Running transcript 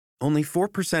Only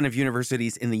 4% of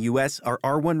universities in the U.S. are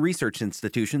R1 research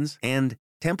institutions, and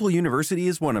Temple University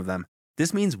is one of them.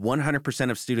 This means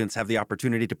 100% of students have the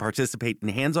opportunity to participate in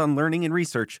hands-on learning and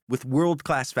research with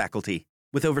world-class faculty.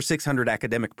 With over 600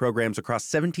 academic programs across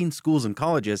 17 schools and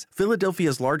colleges,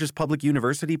 Philadelphia's largest public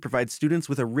university provides students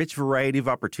with a rich variety of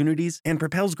opportunities and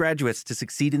propels graduates to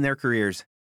succeed in their careers.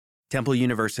 Temple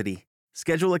University.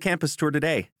 Schedule a campus tour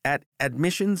today at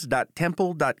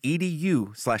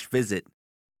admissions.temple.edu/visit.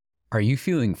 Are you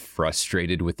feeling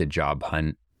frustrated with the job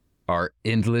hunt? Are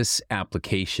endless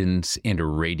applications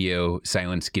and radio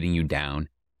silence getting you down?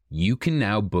 You can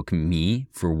now book me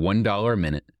for $1 a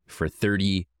minute for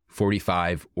 30,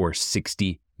 45, or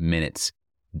 60 minutes.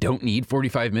 Don't need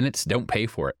 45 minutes? Don't pay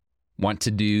for it. Want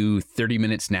to do 30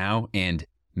 minutes now and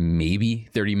maybe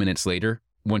 30 minutes later?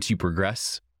 Once you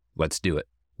progress, let's do it.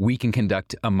 We can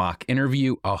conduct a mock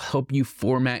interview. I'll help you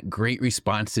format great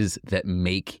responses that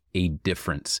make a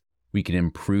difference. We can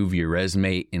improve your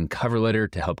resume and cover letter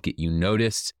to help get you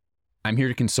noticed. I'm here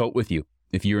to consult with you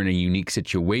if you're in a unique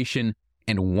situation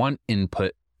and want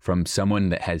input from someone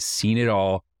that has seen it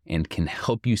all and can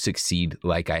help you succeed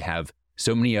like I have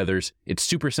so many others. It's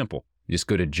super simple. Just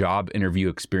go to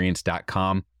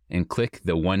jobinterviewexperience.com and click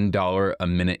the $1 a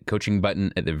minute coaching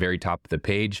button at the very top of the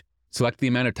page. Select the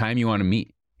amount of time you want to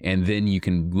meet, and then you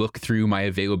can look through my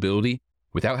availability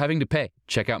without having to pay.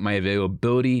 Check out my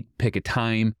availability, pick a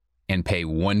time, and pay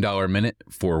 $1 a minute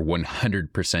for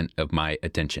 100% of my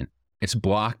attention. It's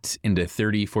blocked into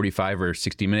 30, 45, or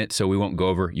 60 minutes, so we won't go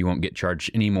over. You won't get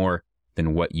charged any more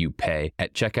than what you pay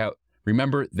at checkout.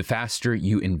 Remember, the faster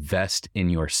you invest in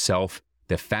yourself,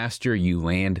 the faster you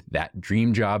land that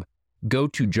dream job. Go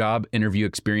to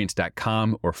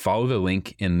jobinterviewexperience.com or follow the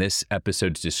link in this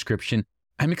episode's description.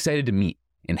 I'm excited to meet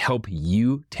and help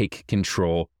you take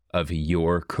control of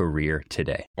your career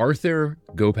today. Arthur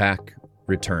Gopak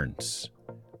returns.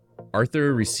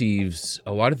 Arthur receives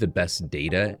a lot of the best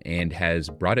data and has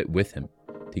brought it with him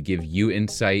to give you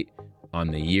insight on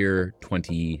the year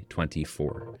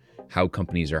 2024, how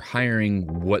companies are hiring,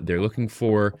 what they're looking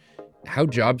for, how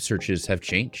job searches have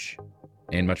changed,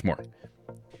 and much more.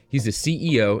 He's the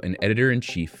CEO and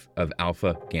editor-in-chief of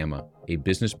Alpha Gamma, a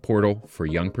business portal for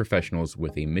young professionals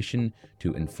with a mission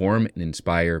to inform and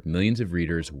inspire millions of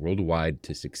readers worldwide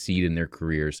to succeed in their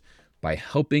careers by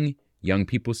helping young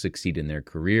people succeed in their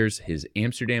careers. His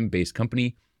Amsterdam-based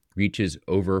company reaches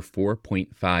over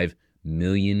 4.5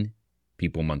 million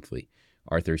people monthly.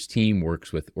 Arthur's team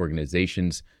works with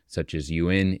organizations such as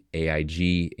UN,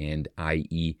 AIG, and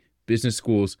IE business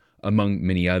schools, among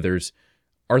many others.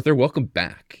 Arthur, welcome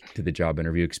back to the Job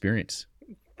Interview Experience.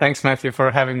 Thanks, Matthew,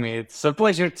 for having me. It's a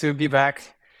pleasure to be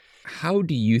back. How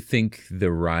do you think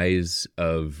the rise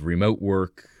of remote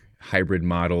work, hybrid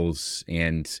models,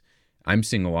 and I'm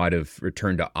seeing a lot of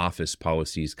return to office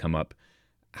policies come up,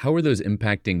 how are those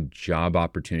impacting job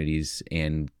opportunities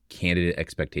and candidate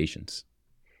expectations?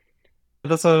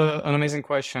 That's an amazing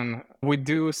question. We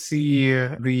do see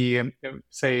the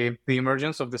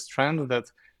emergence of this trend that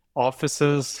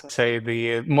offices,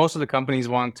 most of the companies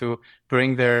want to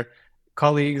bring their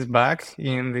colleagues back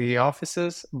in the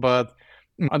offices, but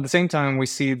at the same time, we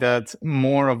see that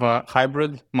more of a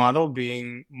hybrid model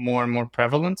being more and more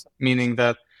prevalent, meaning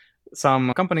that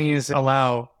some companies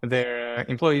allow their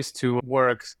employees to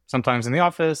work sometimes in the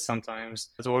office,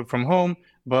 sometimes to work from home,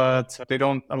 but they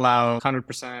don't allow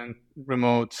 100%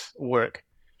 remote work.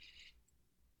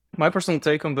 My personal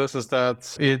take on this is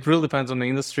that it really depends on the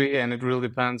industry and it really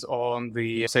depends on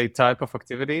the, type of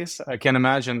activities. I can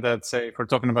imagine that, if we're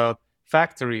talking about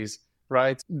factories,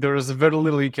 right, there's very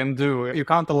little you can do. You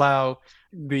can't allow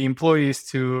the employees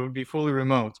to be fully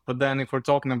remote. But then if we're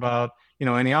talking about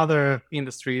any other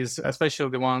industries, especially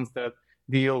the ones that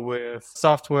deal with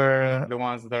software, the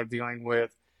ones that are dealing with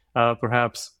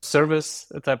perhaps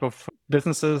service type of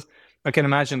businesses, I can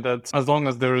imagine that as long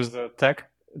as there is a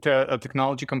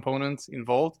technology component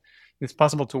involved, it's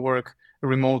possible to work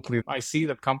remotely. I see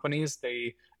that companies,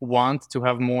 they want to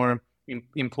have more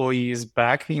employees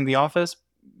back in the office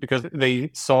because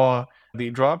they saw the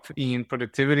drop in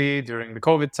productivity during the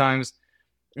COVID times,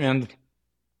 and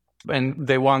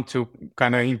they want to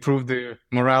kind of improve the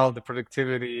morale, the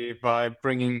productivity by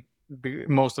bringing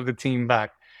most of the team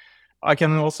back. I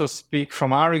can also speak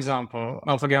from our example.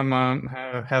 Alpha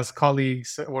Gamma has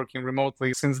colleagues working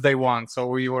remotely since day one. So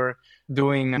we were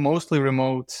doing mostly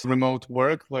remote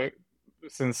work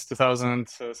since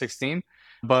 2016.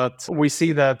 But we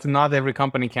see that not every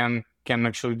company can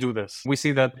actually do this. We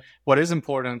see that what is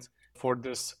important for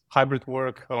this hybrid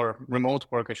work or remote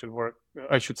work,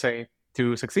 I should say,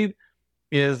 to succeed,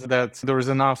 is that there is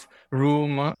enough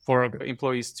room for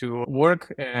employees to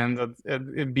work and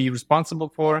be responsible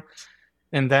for.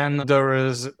 And then there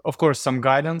is, of course, some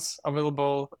guidance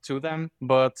available to them,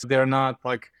 but they're not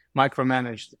like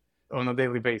micromanaged on a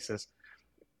daily basis.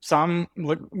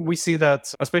 We see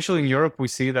that, especially in Europe, we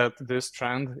see that this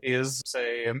trend is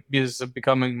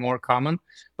becoming more common.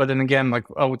 But then again, like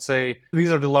I would say,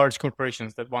 these are the large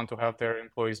corporations that want to have their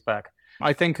employees back.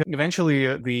 I think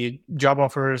eventually the job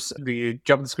offers, the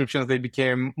job descriptions, they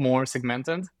became more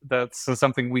segmented. That's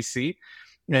something we see.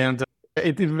 And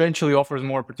it eventually offers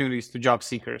more opportunities to job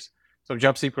seekers. So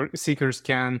seekers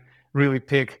can really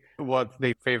pick what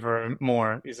they favor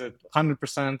more. Is it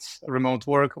 100% remote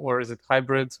work, or is it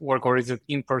hybrid work, or is it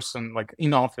in-person, like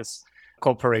in-office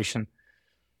cooperation?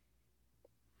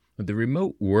 The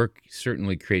remote work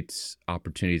certainly creates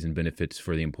opportunities and benefits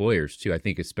for the employers too. I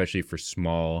think especially for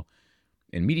small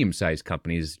and medium-sized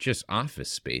companies, just office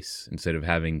space instead of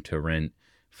having to rent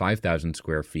 5,000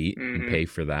 square feet and pay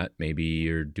for that. Maybe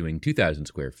you're doing 2,000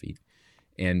 square feet.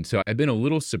 And so I've been a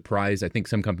little surprised. I think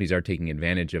some companies are taking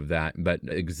advantage of that, but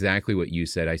exactly what you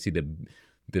said, I see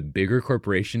the bigger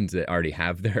corporations that already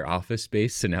have their office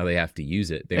space, so now they have to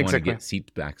use it. They want to get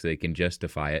seats back so they can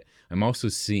justify it. I'm also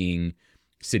seeing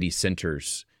city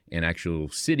centers and actual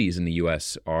cities in the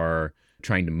US are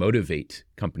trying to motivate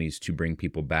companies to bring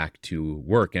people back to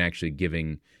work and actually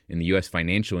giving in the US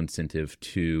financial incentive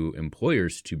to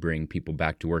employers to bring people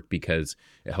back to work because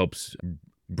it helps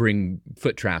bring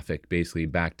foot traffic basically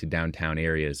back to downtown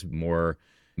areas, more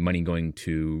money going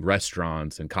to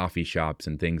restaurants and coffee shops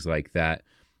and things like that.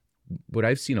 What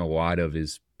I've seen a lot of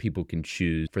is people can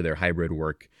choose for their hybrid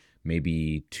work,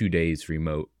 maybe 2 days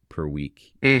remote per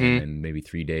week and then maybe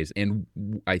 3 days. And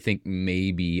I think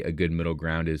maybe a good middle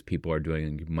ground is people are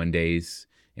doing Mondays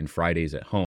and Fridays at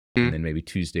home. And then maybe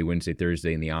Tuesday, Wednesday,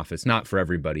 Thursday in the office. Not for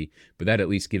everybody, but that at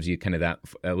least gives you kind of that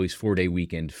at least 4-day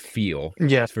weekend feel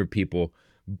for people.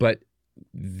 But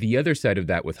the other side of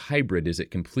that with hybrid is it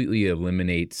completely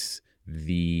eliminates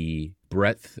the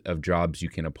breadth of jobs you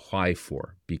can apply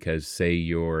for. Because say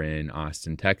you're in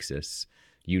Austin, Texas,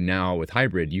 you now with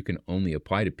hybrid, you can only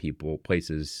apply to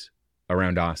places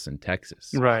around Austin,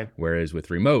 Texas. Right. Whereas with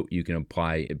remote, you can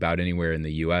apply about anywhere in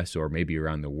the US or maybe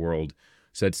around the world.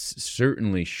 So it's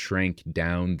certainly shrank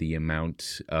down the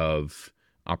amount of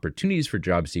opportunities for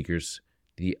job seekers.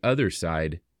 The other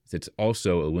side is it's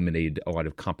also eliminated a lot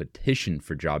of competition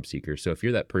for job seekers. So if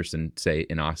you're that person, say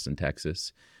in Austin,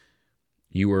 Texas,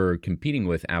 you were competing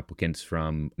with applicants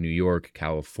from New York,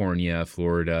 California,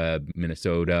 Florida,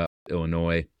 Minnesota,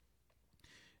 Illinois.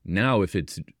 Now, if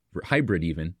it's hybrid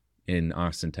even in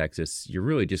Austin, Texas, you're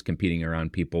really just competing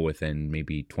around people within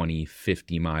maybe 20,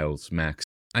 50 miles max.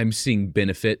 I'm seeing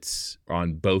benefits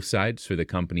on both sides for the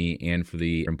company and for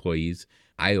the employees.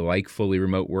 I like fully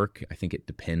remote work. I think it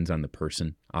depends on the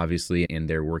person, obviously, and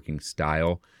their working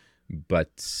style.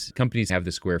 But companies have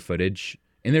the square footage,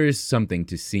 and there is something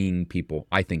to seeing people,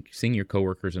 I think, seeing your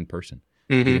coworkers in person,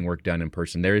 getting work done in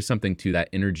person. There is something to that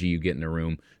energy you get in a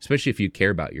room, especially if you care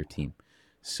about your team.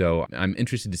 So I'm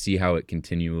interested to see how it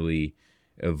continually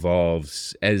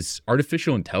evolves as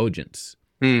artificial intelligence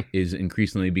is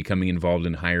increasingly becoming involved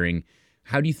in hiring.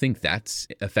 How do you think that's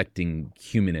affecting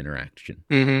human interaction?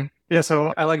 Yeah,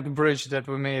 so I like the bridge that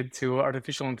we made to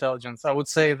artificial intelligence. I would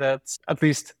say that, at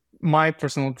least my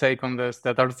personal take on this,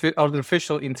 that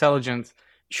artificial intelligence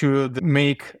should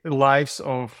make lives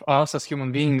of us as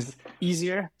human beings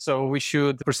easier. So we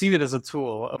should perceive it as a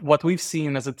tool. What we've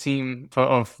seen as a team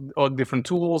of all different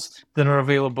tools that are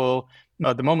available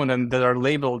at the moment and that are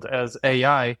labeled as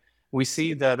AI, we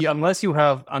see that unless you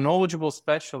have a knowledgeable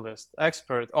specialist,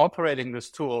 expert operating this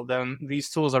tool, then these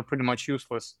tools are pretty much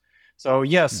useless. So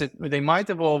yes, they might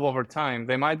evolve over time.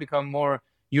 They might become more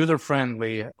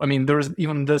user-friendly. I mean, there's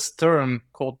even this term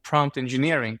called prompt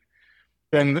engineering.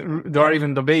 And there are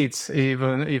even debates,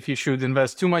 even if you should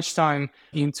invest too much time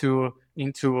into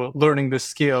learning the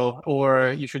skill,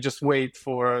 or you should just wait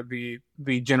for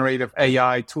the generative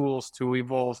AI tools to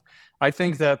evolve. I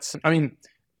think that, I mean,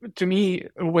 to me,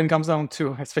 when it comes down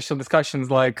to special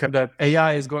discussions like that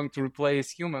AI is going to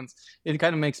replace humans, it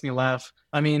kind of makes me laugh.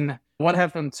 I mean, what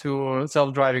happened to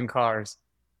self-driving cars?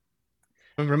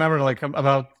 Remember, like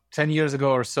about 10 years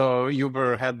ago or so,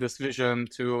 Uber had this vision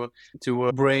to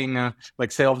bring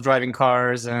like self-driving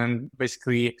cars and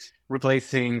basically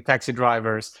replacing taxi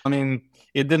drivers. I mean,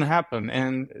 it didn't happen,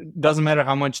 and it doesn't matter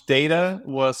how much data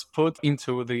was put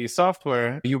into the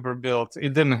software Uber built,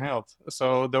 it didn't help.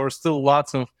 So there were still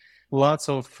lots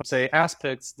of say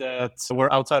aspects that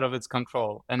were outside of its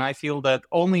control. And I feel that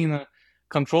only in a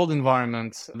controlled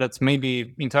environment that's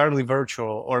maybe entirely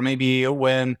virtual, or maybe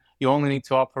when you only need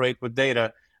to operate with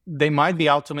data, they might be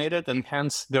automated, and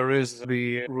hence there is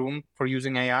the room for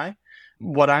using AI.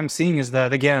 What I'm seeing is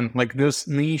that, again, like this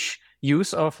niche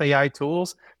use of AI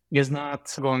tools is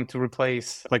not going to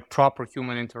replace like proper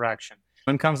human interaction.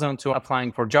 When it comes down to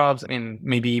applying for jobs and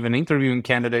maybe even interviewing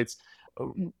candidates,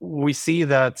 we see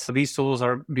that these tools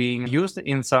are being used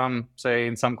in some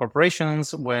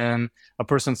corporations when a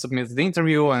person submits the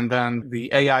interview, and then the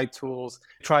AI tools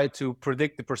try to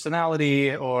predict the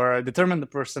personality or determine the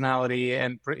personality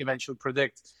and eventually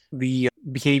predict the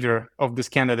behavior of this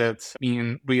candidate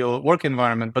in real work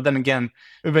environment. But then again,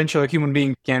 eventually a human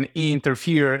being can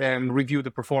interfere and review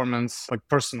the performance like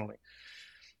personally.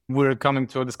 We're coming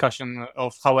to a discussion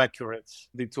of how accurate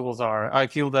the tools are. I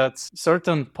feel that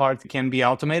certain parts can be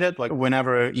automated, like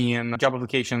whenever in job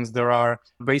applications there are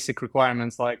basic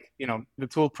requirements, like, the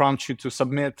tool prompts you to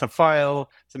submit a file,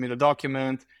 submit a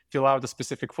document, fill out a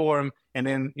specific form, and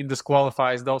then it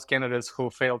disqualifies those candidates who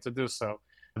fail to do so.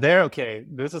 Okay,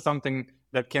 this is something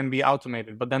that can be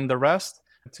automated, but then the rest,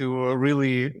 to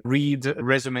really read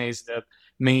resumes that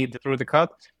made through the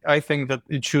cut, I think that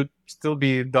it should still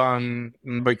be done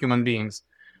by human beings.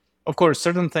 Of course,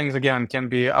 certain things, again, can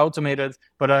be automated,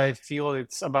 but I feel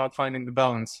it's about finding the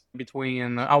balance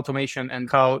between automation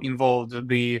and how involved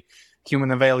the human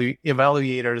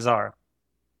evaluators are.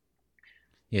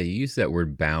 Yeah, you use that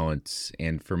word balance,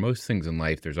 and for most things in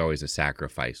life, there's always a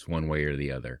sacrifice one way or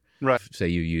the other. Right. Say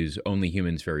you use only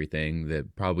humans for everything,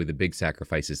 probably the big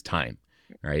sacrifice is time,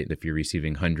 right? If you're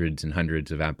receiving hundreds and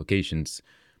hundreds of applications,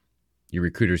 your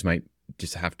recruiters might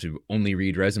just have to only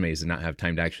read resumes and not have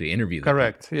time to actually interview them.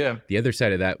 Correct, yeah. The other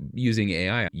side of that, using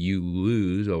AI, you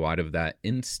lose a lot of that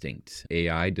instinct.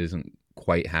 AI doesn't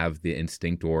quite have the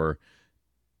instinct or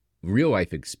real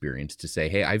life experience to say,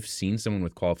 hey, I've seen someone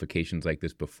with qualifications like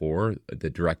this before, the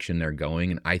direction they're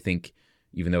going. And I think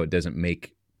even though it doesn't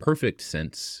make perfect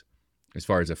sense as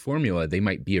far as a formula, they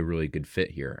might be a really good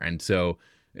fit here. And so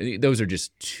those are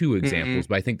just two examples,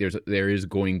 but I think there is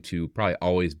going to probably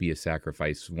always be a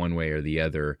sacrifice one way or the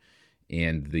other.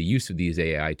 And the use of these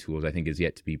AI tools, I think, is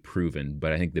yet to be proven.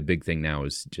 But I think the big thing now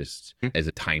is just as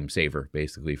a time saver,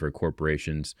 basically, for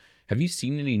corporations. Have you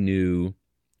seen any new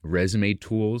resume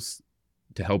tools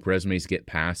to help resumes get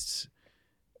past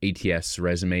ATS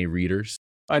resume readers?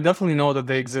 I definitely know that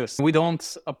they exist. We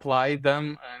don't apply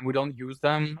them and we don't use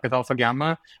them at Alpha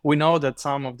Gamma. We know that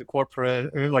some of the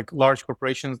large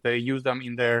corporations, they use them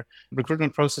in their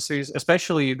recruitment processes,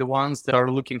 especially the ones that are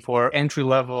looking for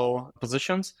entry-level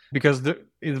positions, because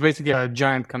it's basically a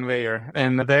giant conveyor.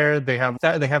 And there they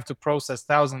have to process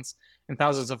thousands and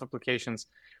thousands of applications.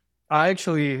 I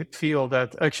actually feel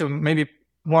that maybe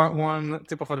one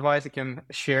tip of advice I can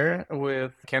share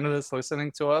with candidates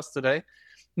listening to us today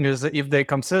is if they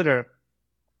consider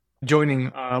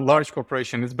joining a large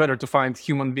corporation, it's better to find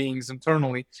human beings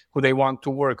internally who they want to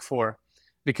work for.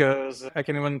 Because I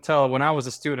can even tell when I was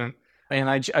a student and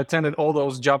I attended all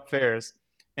those job fairs,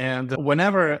 and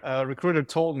whenever a recruiter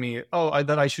told me,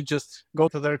 that I should just go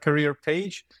to their career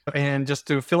page and just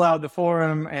to fill out the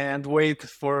form and wait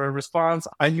for a response,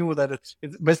 I knew that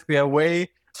it's basically a way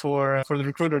for the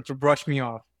recruiter to brush me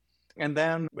off. And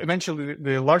then eventually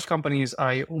the large companies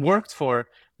I worked for,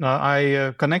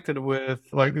 I connected with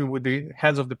the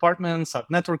heads of departments at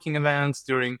networking events,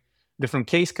 during different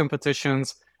case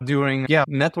competitions, during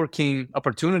networking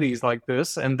opportunities like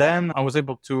this. And then I was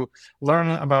able to learn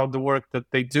about the work that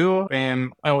they do.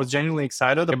 And I was genuinely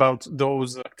excited about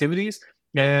those activities.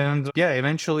 And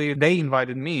eventually they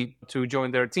invited me to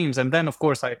join their teams. And then, of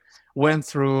course, I went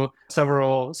through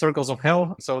several circles of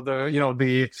hell. So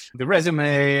the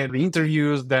resume, the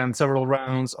interviews, then several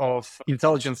rounds of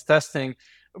intelligence testing.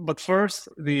 But first,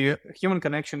 the human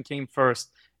connection came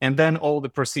first, and then all the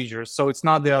procedures. So it's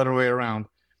not the other way around.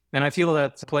 And I feel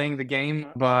that playing the game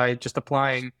by just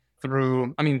applying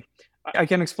through, I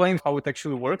can explain how it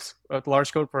actually works at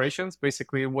large corporations.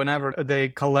 Basically, whenever they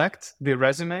collect the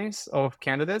resumes of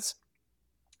candidates,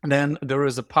 then there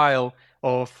is a pile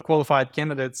of qualified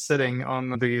candidates sitting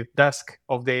on the desk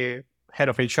of the head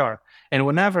of HR. And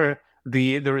whenever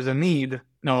there is a need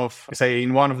of, say,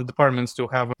 in one of the departments to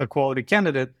have a quality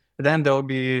candidate, then they'll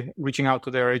be reaching out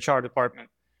to their HR department.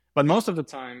 But most of the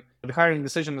time, the hiring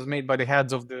decision is made by the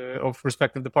heads of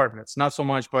respective departments, not so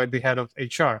much by the head of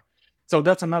HR. So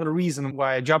that's another reason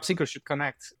why a job seeker should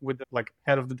connect with the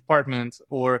head of the department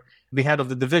or the head of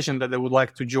the division that they would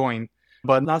like to join,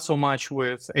 but not so much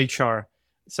with HR.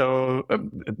 So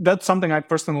that's something I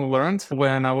personally learned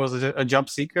when I was a job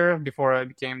seeker before I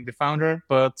became the founder.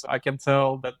 But I can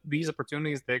tell that these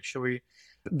opportunities,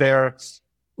 they're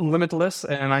limitless,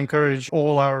 and I encourage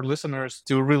all our listeners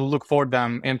to really look for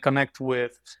them and connect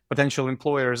with potential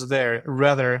employers there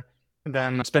rather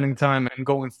than spending time and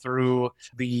going through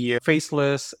the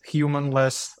faceless,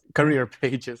 humanless career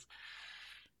pages.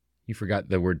 You forgot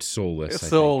the word soulless, I think.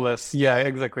 Soulless, yeah,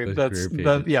 exactly. Those That's career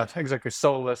that. pages. Yeah, exactly.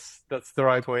 Soulless. That's the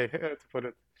right way to put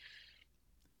it.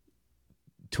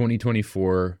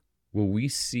 2024, will we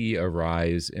see a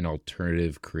rise in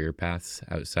alternative career paths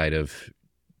outside of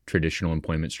traditional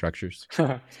employment structures?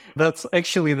 That's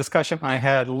actually a discussion I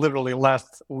had literally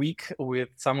last week with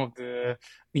some of the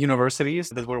universities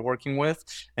that we're working with.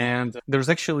 And there's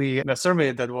actually a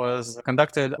survey that was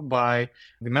conducted by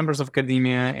the members of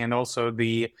academia and also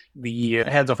the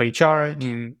heads of HR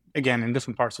in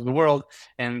different parts of the world.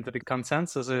 And the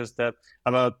consensus is that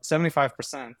about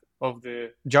 75% of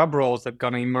the job roles that are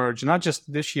going to emerge, not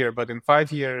just this year, but in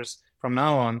 5 years from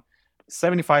now on,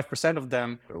 75% of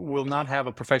them will not have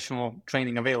a professional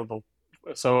training available.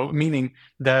 So meaning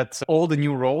that all the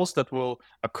new roles that will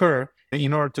occur,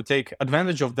 in order to take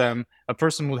advantage of them, a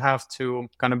person would have to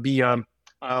kind of be a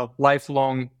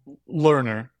lifelong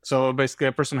learner. So basically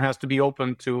a person has to be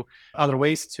open to other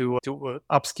ways to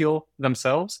upskill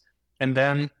themselves, and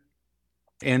then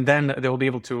they'll be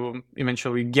able to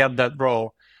eventually get that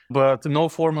role. But no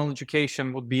formal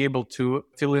education would be able to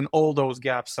fill in all those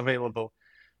gaps available.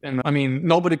 And I mean,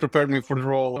 nobody prepared me for the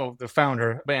role of the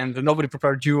founder, and nobody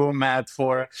prepared you, Matt,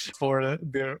 for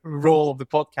the role of the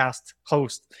podcast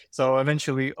host. So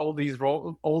eventually, all these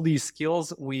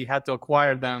skills, we had to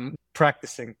acquire them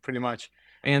practicing, pretty much.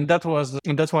 And that's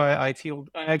why I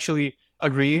actually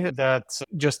agree that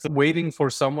just waiting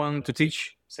for someone to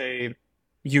teach, say,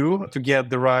 you to get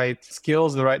the right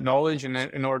skills, the right knowledge,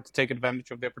 in order to take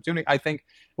advantage of the opportunity, I think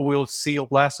we'll see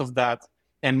less of that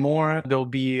and more. There'll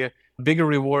be bigger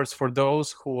rewards for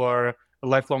those who are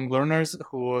lifelong learners,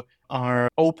 who are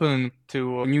open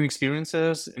to new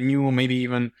experiences, new maybe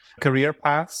even career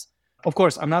paths. Of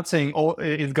course, I'm not saying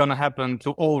it's going to happen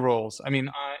to all roles. I mean,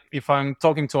 if I'm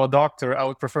talking to a doctor, I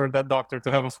would prefer that doctor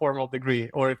to have a formal degree.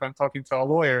 Or if I'm talking to a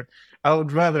lawyer, I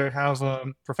would rather have a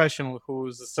professional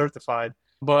who's certified.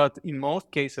 But in most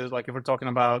cases, like if we're talking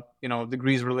about,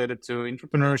 degrees related to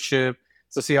entrepreneurship,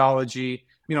 sociology,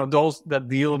 those that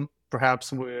deal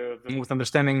perhaps with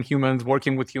understanding humans,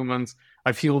 working with humans,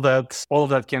 I feel that all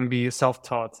of that can be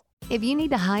self-taught. If you need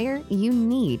to hire, you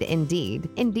need Indeed.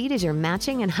 Indeed is your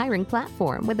matching and hiring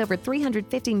platform with over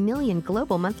 350 million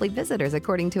global monthly visitors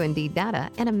according to Indeed data,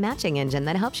 and a matching engine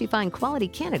that helps you find quality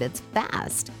candidates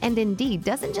fast. And Indeed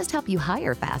doesn't just help you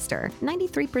hire faster.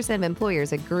 93% of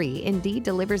employers agree Indeed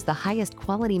delivers the highest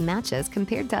quality matches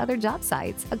compared to other job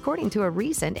sites, according to a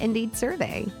recent Indeed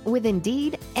survey. With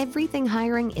Indeed, everything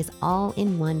hiring is all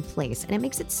in one place, and it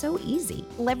makes it so easy.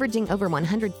 Leveraging over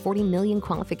 140 million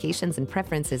qualifications and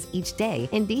preferences each day,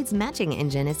 Indeed's matching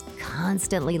engine is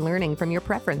constantly learning from your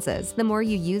preferences. The more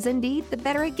you use Indeed, the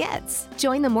better it gets.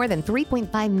 Join the more than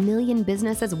 3.5 million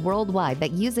businesses worldwide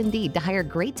that use Indeed to hire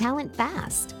great talent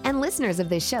fast. And listeners of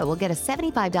this show will get a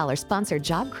 $75 sponsored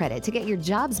job credit to get your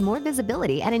jobs more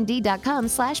visibility at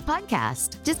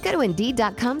Indeed.com/podcast. Just go to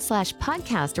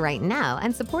Indeed.com/podcast right now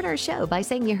and support our show by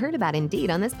saying you heard about Indeed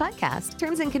on this podcast.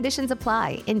 Terms and conditions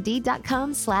apply.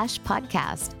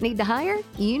 Indeed.com/podcast. Need to hire?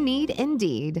 You need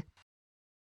Indeed.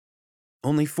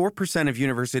 Only 4% of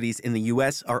universities in the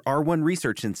U.S. are R1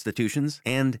 research institutions,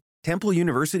 and Temple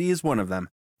University is one of them.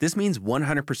 This means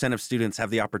 100% of students have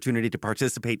the opportunity to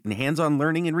participate in hands-on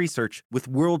learning and research with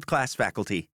world-class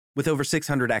faculty. With over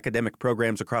 600 academic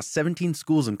programs across 17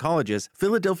 schools and colleges,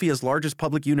 Philadelphia's largest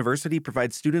public university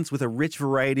provides students with a rich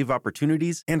variety of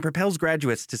opportunities and propels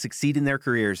graduates to succeed in their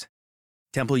careers.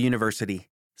 Temple University.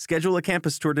 Schedule a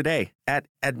campus tour today at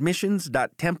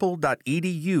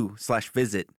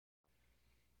admissions.temple.edu/visit.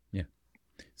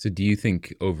 So do you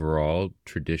think overall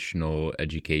traditional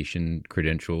education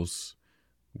credentials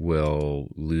will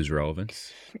lose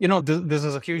relevance? This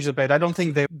is a huge debate. I don't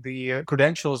think that the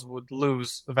credentials would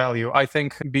lose value. I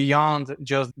think beyond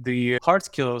just the hard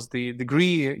skills, the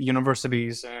degree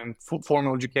universities and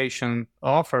formal education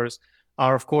offers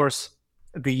are, of course,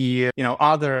 the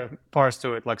other parts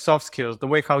to it, like soft skills, the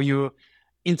way how you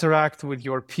interact with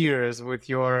your peers, with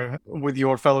your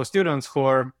fellow students who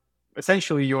are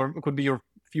essentially could be your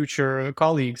future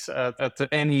colleagues at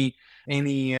any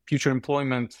future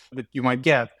employment that you might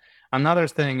get. Another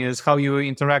thing is how you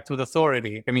interact with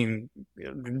authority. I mean,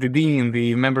 the dean,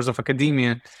 the members of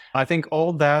academia. I think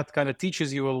all that kind of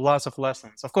teaches you lots of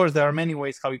lessons. Of course, there are many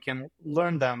ways how you can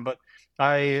learn them, but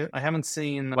I haven't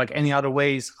seen like any other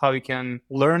ways how you can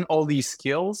learn all these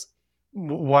skills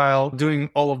while doing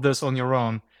all of this on your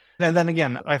own. And then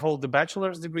again, I hold the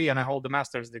bachelor's degree and I hold the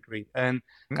master's degree. And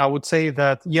I would say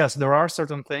that, yes, there are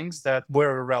certain things that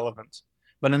were irrelevant.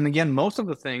 But then again, most of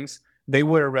the things, they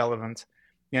were relevant.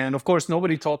 And of course,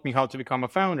 nobody taught me how to become a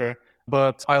founder,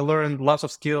 but I learned lots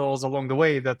of skills along the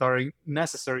way that are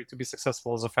necessary to be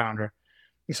successful as a founder.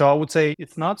 So I would say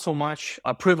it's not so much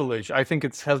a privilege. I think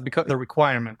it has become a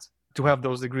requirement to have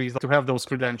those degrees, to have those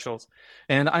credentials.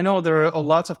 And I know there are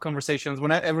lots of conversations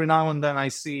when every now and then I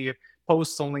see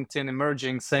posts on LinkedIn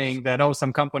emerging saying that, oh,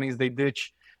 some companies, they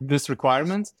ditch this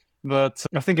requirement. But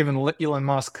I think even Elon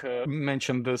Musk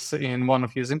mentioned this in one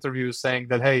of his interviews, saying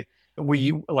that, hey,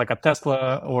 we, like a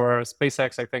Tesla or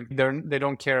SpaceX, I think they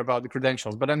don't care about the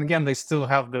credentials. But then again, they still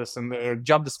have this in their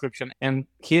job description, and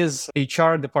his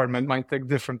HR department might think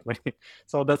differently.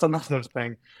 So that's another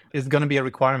thing. It's going to be a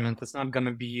requirement. It's not going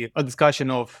to be a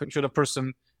discussion of should a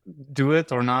person do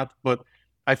it or not, but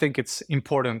I think it's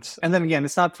important. And then again,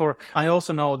 I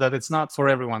also know that it's not for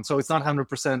everyone. So it's not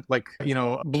 100% like,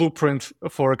 blueprint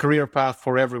for a career path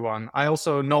for everyone. I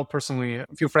also know personally a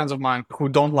few friends of mine who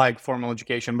don't like formal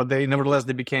education, but they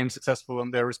became successful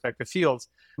in their respective fields.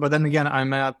 But then again, I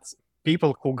met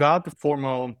people who got the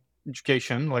formal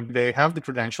education, like they have the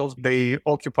credentials, they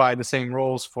occupy the same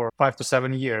roles for 5 to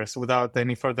 7 years without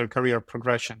any further career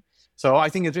progression. So I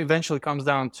think it eventually comes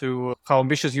down to how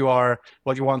ambitious you are,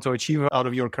 what you want to achieve out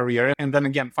of your career, and then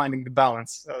again, finding the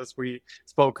balance, as we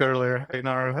spoke earlier in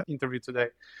our interview today.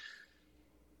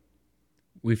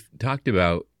 We've talked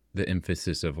about the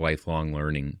emphasis of lifelong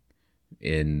learning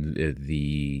in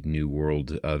the new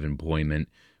world of employment.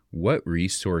 What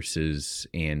resources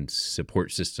and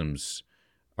support systems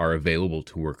are available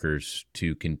to workers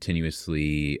to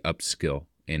continuously upskill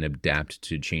and adapt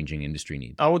to changing industry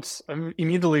needs? I would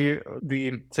immediately,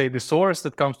 the source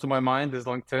that comes to my mind is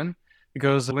LinkedIn,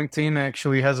 because LinkedIn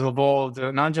actually has evolved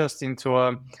not just into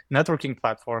a networking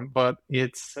platform, but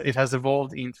it has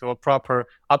evolved into a proper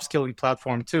upskilling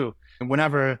platform too. And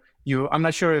whenever I'm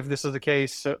not sure if this is the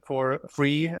case for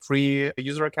free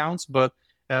user accounts, but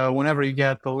whenever you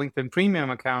get the LinkedIn Premium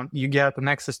account, you get an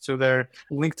access to their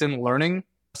LinkedIn Learning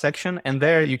section, and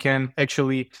there you can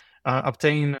actually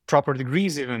obtain proper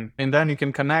degrees even, and then you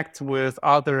can connect with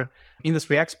other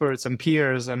industry experts and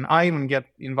peers. And I even get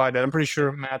invited. I'm pretty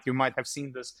sure, Matt, you might have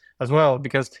seen this as well,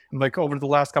 because like over the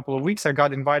last couple of weeks, I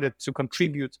got invited to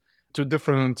contribute to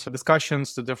different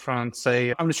discussions, to different,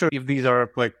 I'm not sure if these are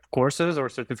like courses or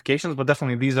certifications, but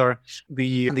definitely these are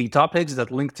the topics that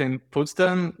LinkedIn puts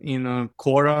them in a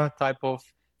Quora type of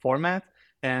format.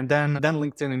 And then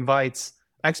LinkedIn invites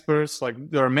experts, like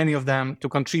there are many of them, to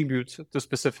contribute to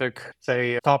specific,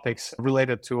 topics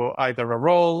related to either a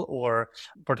role or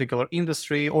particular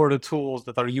industry or the tools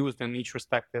that are used in each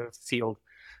respective field.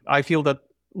 I feel that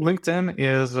LinkedIn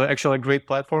is actually a great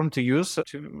platform to use,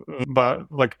 but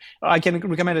like I can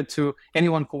recommend it to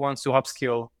anyone who wants to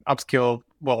upskill,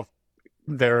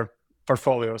 their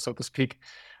portfolio, so to speak.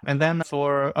 And then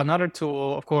for another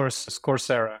tool, of course, is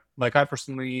Coursera. Like I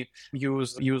personally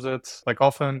use it like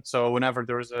often. So whenever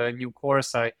there's a new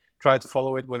course, I try to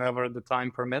follow it whenever the time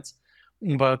permits.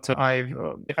 But I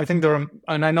think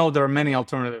and I know there are many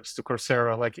alternatives to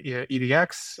Coursera, like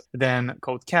EDX, then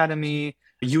Codecademy,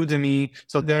 Udemy.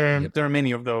 So there are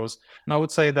many of those. And I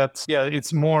would say that,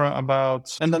 it's more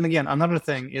about, and then again, another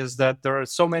thing is that there are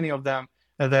so many of them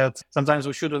that sometimes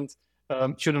we shouldn't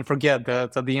forget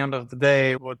that at the end of the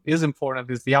day, what is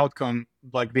important is the outcome,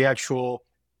 like the actual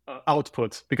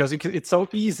output, because it's so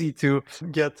easy to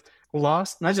get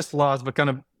lost, not just lost, but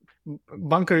kind of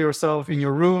bunker yourself in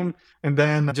your room and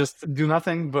then just do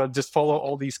nothing, but just follow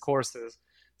all these courses.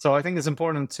 So I think it's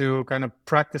important to kind of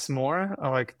practice more,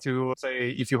 like to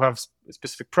say, if you have a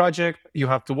specific project you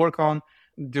have to work on,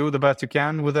 do the best you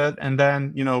can with it. And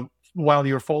then, while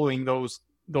you're following those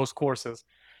courses.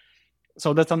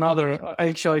 So that's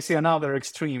I see another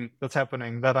extreme that's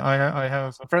happening, that I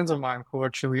have friends of mine who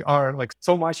actually are like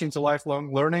so much into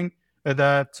lifelong learning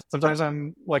that sometimes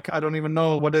I'm like, I don't even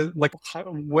know when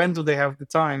do they have the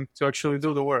time to actually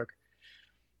do the work?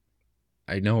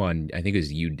 I know I think it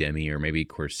was Udemy or maybe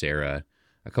Coursera,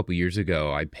 a couple years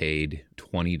ago, I paid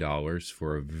 $20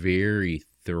 for a very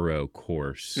thorough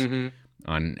course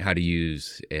on how to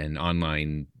use an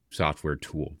online software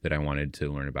tool that I wanted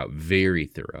to learn about. Very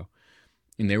thorough.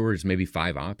 And there was maybe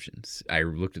 5 options. I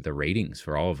looked at the ratings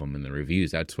for all of them and the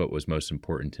reviews. That's what was most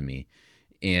important to me.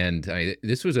 And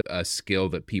this was a skill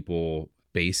that people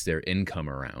base their income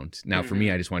around. Now, for me,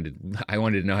 I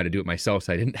wanted to know how to do it myself,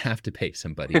 so I didn't have to pay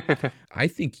somebody. I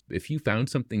think if you found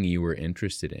something you were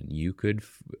interested in, you could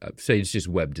say it's just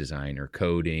web design or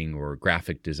coding or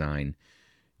graphic design.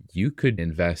 You could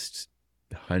invest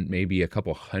hunt maybe a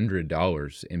couple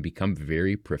 $100 and become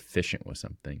very proficient with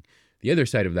something. The other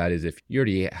side of that is if you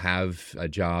already have a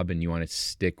job and you want to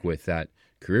stick with that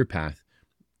career path,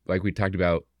 like we talked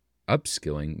about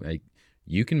upskilling, like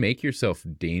you can make yourself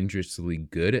dangerously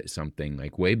good at something,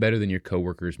 like way better than your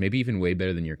coworkers, maybe even way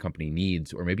better than your company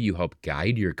needs, or maybe you help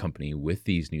guide your company with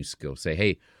these new skills. Say,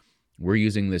 hey, we're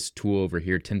using this tool over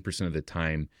here 10% of the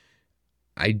time.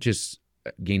 I just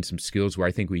gained some skills where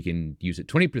I think we can use it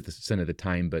 20% of the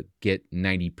time, but get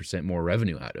 90% more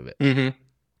revenue out of it. Mm-hmm.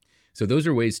 So those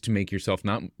are ways to make yourself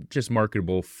not just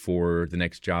marketable for the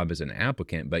next job as an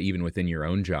applicant, but even within your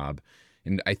own job.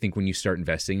 And I think when you start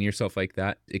investing in yourself like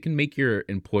that, it can make your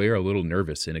employer a little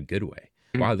nervous in a good way.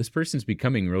 Wow, this person's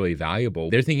becoming really valuable.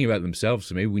 They're thinking about themselves,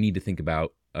 so maybe we need to think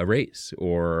about a raise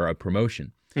or a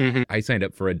promotion. Mm-hmm. I signed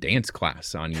up for a dance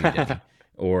class on Udemy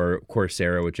or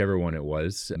Coursera, whichever one it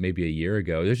was, maybe a year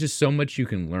ago. There's just so much you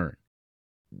can learn.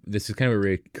 This is kind of a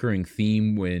recurring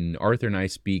theme when Arthur and I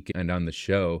speak and on the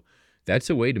show. That's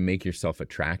a way to make yourself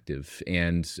attractive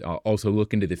and also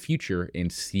look into the future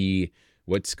and see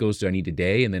what skills do I need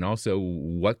today? And then also,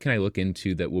 what can I look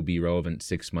into that will be relevant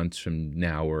 6 months from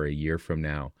now or a year from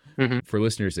now? Mm-hmm. For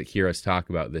listeners that hear us talk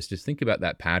about this, just think about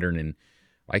that pattern. And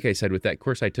like I said, with that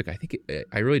course I took,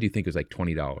 I really do think it was like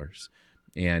 $20.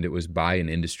 And it was by an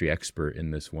industry expert in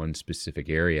this one specific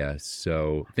area.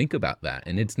 So think about that.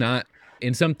 And it's not,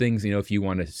 in some things, if you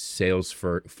want a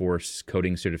Salesforce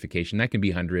coding certification, that can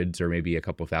be hundreds or maybe a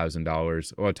couple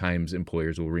 $1,000s. A lot of times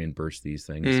employers will reimburse these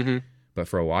things. Mm-hmm. But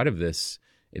for a lot of this,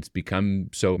 it's become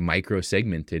so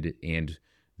micro-segmented, and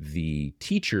the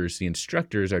teachers, the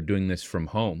instructors are doing this from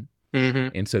home.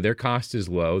 Mm-hmm. And so their cost is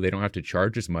low. They don't have to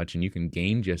charge as much, and you can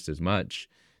gain just as much.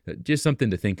 Just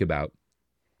something to think about.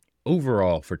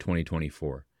 Overall for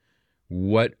 2024,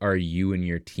 what are you and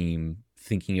your team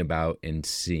thinking about and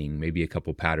seeing? Maybe a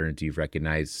couple patterns you've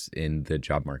recognized in the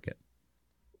job market.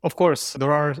 Of course,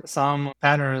 there are some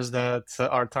patterns that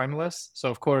are timeless. So,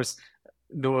 of course,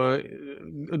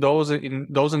 those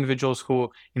individuals who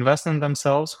invest in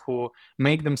themselves, who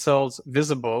make themselves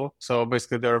visible, so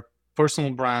basically their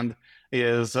personal brand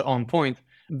is on point,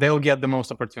 they'll get the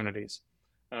most opportunities.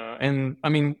 And I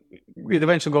mean, it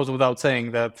eventually goes without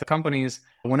saying that companies,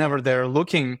 whenever they're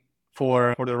looking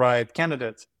for the right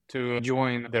candidate to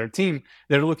join their team,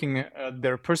 they're looking at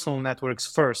their personal networks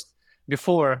first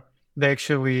before they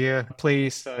actually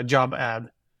place a job ad.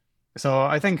 So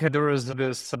I think there was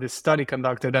this study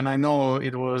conducted, and I know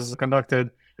it was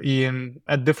conducted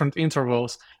at different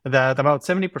intervals, that about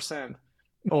 70%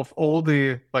 of all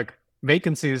the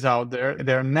vacancies out there,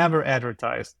 they're never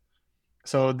advertised.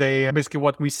 So they basically,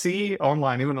 what we see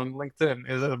online, even on LinkedIn,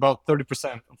 is about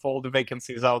 30% of all the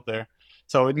vacancies out there.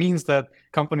 So it means that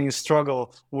companies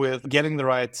struggle with getting the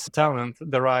right talent,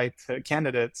 the right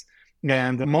candidates.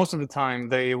 And most of the time,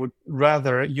 they would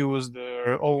rather use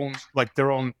their own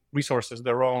resources,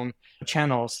 their own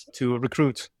channels to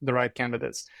recruit the right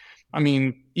candidates. I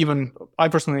mean, even I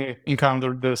personally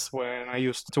encountered this when I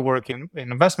used to work in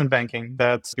investment banking,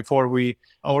 that before we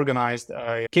organized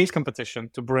a case competition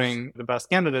to bring the best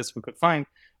candidates we could find,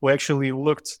 we actually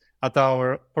looked at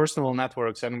our personal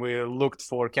networks and we looked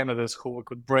for candidates who we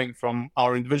could bring from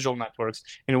our individual networks.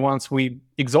 And once we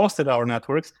exhausted our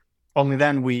networks, only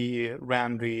then we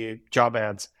ran the job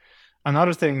ads.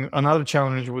 Another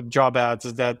challenge with job ads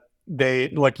is that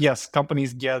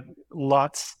companies get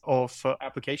lots of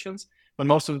applications, but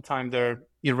most of the time they're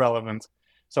irrelevant.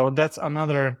 So that's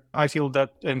another, I feel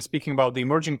that, and speaking about the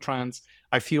emerging trends,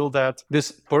 I feel that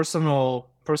this personal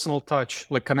touch,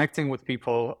 like connecting with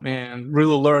people and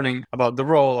really learning about the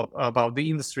role, about the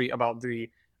industry, about the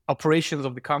operations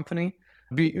of the company,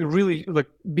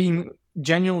 being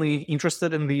genuinely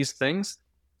interested in these things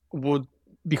would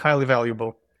be highly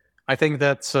valuable. I think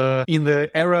that in the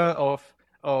era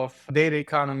of data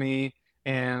economy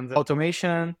and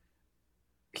automation,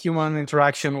 human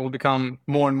interaction will become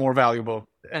more and more valuable.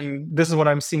 And this is what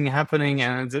I'm seeing happening,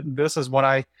 and this is what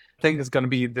I think is going to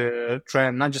be the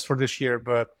trend, not just for this year,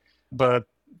 but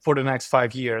for the next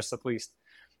 5 years at least.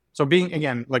 So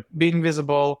being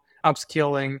visible,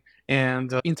 upskilling,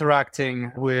 and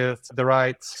interacting with the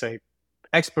right,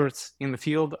 experts in the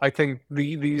field, I think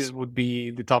these would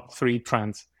be the top 3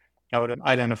 trends I would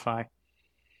identify.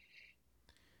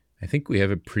 I think we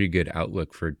have a pretty good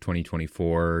outlook for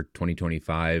 2024,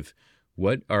 2025.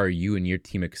 What are you and your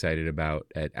team excited about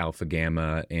at Alpha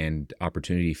Gamma and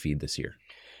Opportunity Feed this year?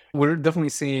 We're definitely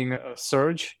seeing a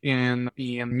surge in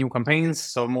new campaigns.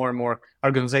 So more and more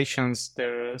organizations,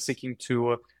 they're seeking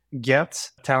to get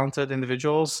talented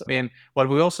individuals. And what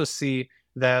we also see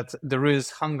that there is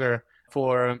hunger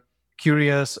for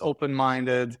curious,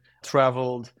 open-minded,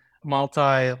 traveled,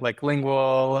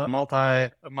 lingual,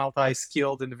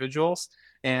 multi-skilled individuals.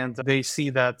 And they see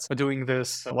that doing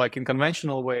this like in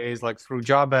conventional ways, like through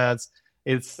job ads,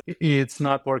 it's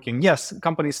not working. Yes,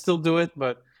 companies still do it,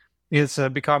 but it's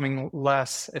becoming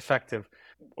less effective.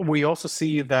 We also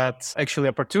see that actually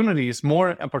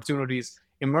more opportunities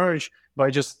emerge by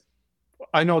just,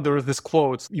 I know there is this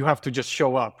quote, you have to just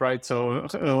show up, right? So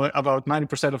about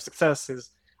 90% of success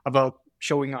is about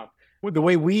showing up. The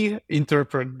way we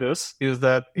interpret this is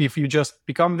that if you just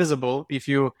become visible, if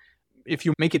you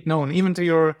make it known even to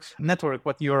your network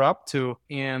what you're up to,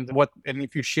 and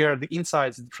if you share the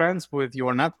insights, the trends with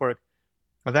your network,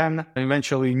 then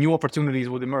eventually new opportunities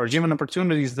would emerge, even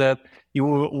opportunities that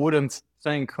you wouldn't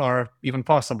think are even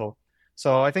possible.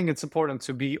 So I think it's important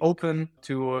to be open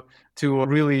to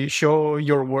really show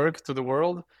your work to the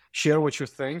world, share what you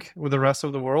think with the rest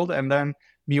of the world, and then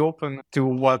be open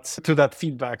to that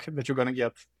feedback that you're going to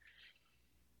get.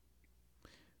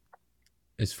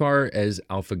 As far as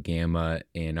Alpha Gamma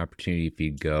and Opportunity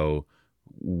Feed go,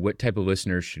 what type of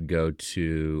listeners should go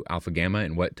to Alpha Gamma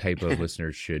and what type of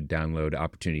listeners should download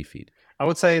Opportunity Feed? I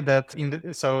would say that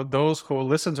so those who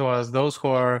listen to us, those who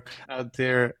are at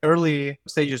their early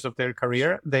stages of their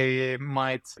career, they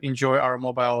might enjoy our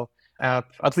mobile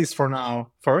app, at least for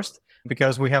now, first,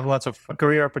 because we have lots of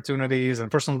career opportunities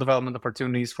and personal development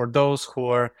opportunities for those who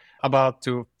are about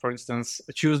to, for instance,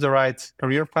 choose the right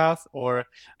career path, or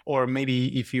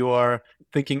maybe if you are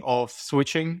thinking of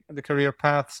switching the career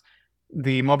paths,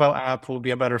 the mobile app will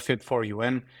be a better fit for you.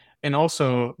 And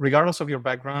also, regardless of your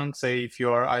background, say if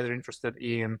you are either interested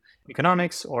in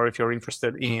economics or if you're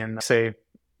interested in, say,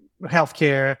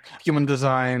 healthcare, human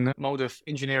design, motive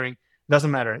engineering,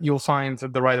 doesn't matter. You'll find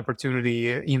the right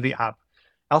opportunity in the app.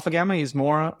 Alpha Gamma is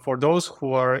more for those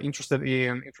who are interested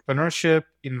in entrepreneurship,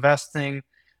 investing,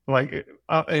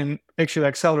 and actually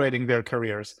accelerating their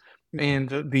careers. And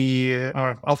the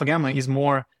Alpha Gamma is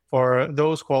more for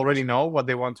those who already know what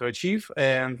they want to achieve,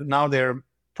 and now they're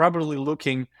probably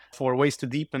looking for ways to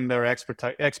deepen their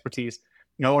expertise,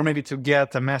 or maybe to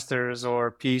get a master's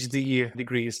or PhD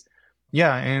degrees.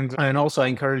 Yeah, and also I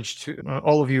encourage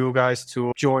all of you guys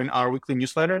to join our weekly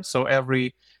newsletter. So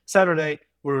every Saturday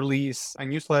we release a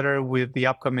newsletter with the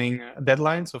upcoming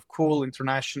deadlines of cool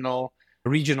international,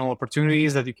 regional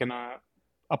opportunities that you can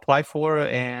apply for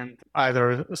and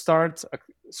either start,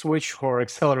 switch, or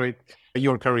accelerate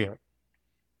your career.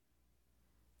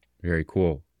 Very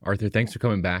cool. Arthur, thanks for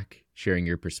coming back, sharing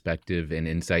your perspective and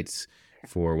insights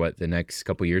for what the next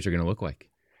couple of years are going to look like.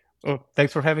 Oh,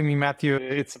 thanks for having me, Matthew.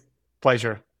 It's a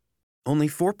pleasure. Only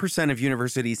 4% of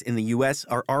universities in the U.S.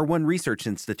 are R1 research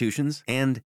institutions,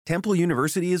 and Temple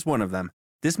University is one of them.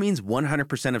 This means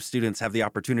 100% of students have the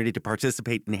opportunity to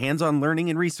participate in hands-on learning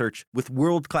and research with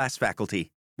world-class faculty.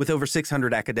 With over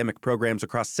 600 academic programs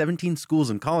across 17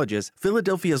 schools and colleges,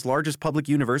 Philadelphia's largest public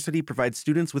university provides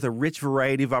students with a rich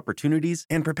variety of opportunities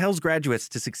and propels graduates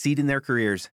to succeed in their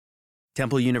careers.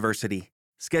 Temple University.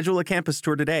 Schedule a campus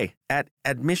tour today at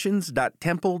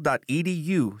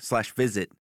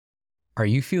admissions.temple.edu/visit. Are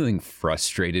you feeling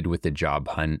frustrated with the job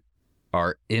hunt?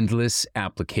 Are endless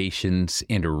applications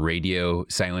and radio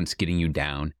silence getting you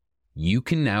down? You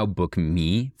can now book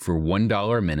me for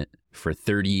 $1 a minute for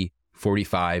 30,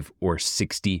 45, or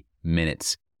 60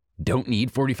 minutes. Don't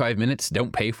need 45 minutes?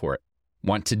 Don't pay for it.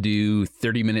 Want to do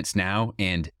 30 minutes now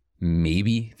and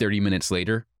maybe 30 minutes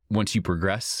later? Once you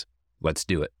progress, let's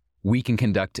do it. We can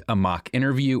conduct a mock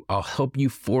interview. I'll help you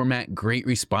format great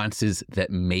responses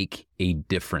that make a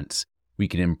difference. We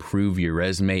can improve your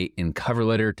resume and cover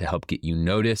letter to help get you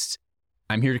noticed.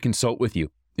 I'm here to consult with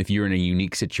you. If you're in a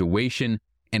unique situation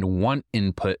and want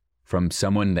input from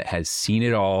someone that has seen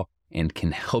it all and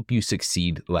can help you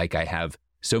succeed like I have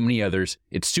so many others,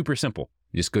 it's super simple.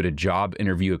 You just go to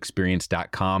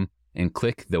jobinterviewexperience.com and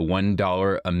click the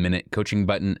 $1 a minute coaching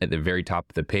button at the very top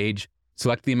of the page.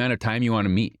 Select the amount of time you want to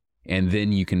meet, and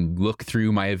then you can look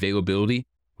through my availability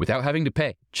without having to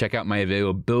pay. Check out my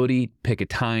availability, pick a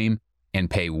time, and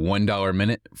pay $1 a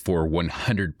minute for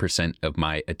 100% of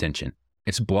my attention.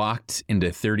 It's blocked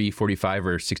into 30, 45,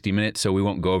 or 60 minutes, so we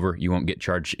won't go over. You won't get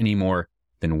charged any more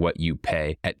than what you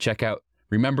pay at checkout.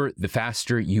 Remember, the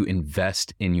faster you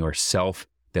invest in yourself,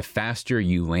 the faster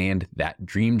you land that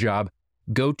dream job.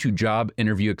 Go to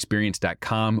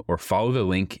jobinterviewexperience.com or follow the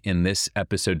link in this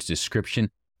episode's description.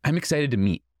 I'm excited to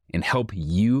meet and help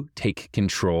you take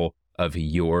control of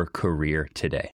your career today.